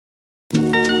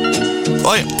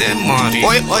Oye,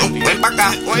 oye, ven pa'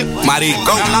 acá.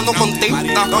 Maricón, hablando contigo.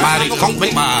 Maricón,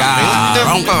 ven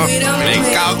cabrón. Ven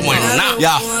cabrón como el nada.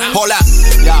 Yeah, hold up.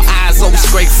 Eyes always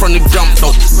straight from the jump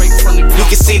though. You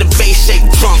can see the bass shake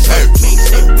trunk.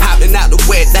 Hopping out the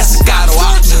wet, that's Scotto.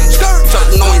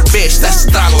 Turning on your bitch, that's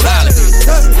Strago.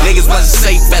 Niggas wasn't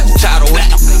safe at the Chato.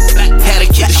 Had to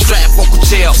keep the strap on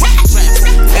chill.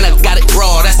 And I got it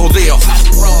raw, that's for real.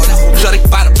 Shut it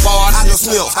by the bars.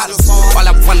 All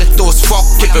I wanna do is fuck,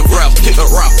 keep it real, keep it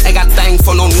real. Ain't got thing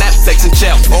for no Netflix and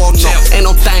chill. Oh no, ain't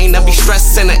no thing that be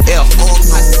stressing the ill.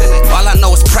 All I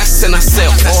know is pressing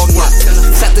myself. Oh no,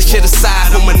 set the shit aside,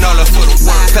 who Manola.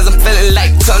 Cause I'm feeling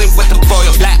like Tony with the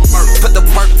foil. Black, put the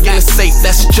work in the safe,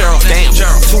 that's a churl. Damn,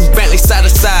 2 Bentley side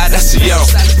to side, that's a euro.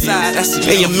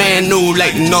 And your man knew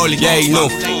like the Noli, yeah, you know.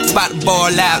 Spot the ball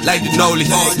out like the Noli.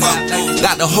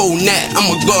 Got the whole net,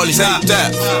 I'm a goalie.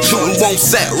 Shooting won't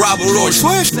set, Robert Roy.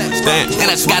 Damn,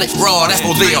 and I got it raw, that's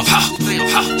for real.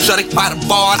 Shut it by the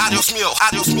bar. Adios mio.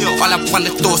 All I wanna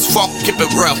do is fuck, keep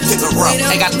it real.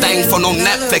 Ain't got thing for no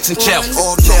Netflix and chill.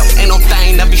 Ain't no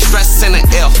thing that be stressing the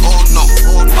ill.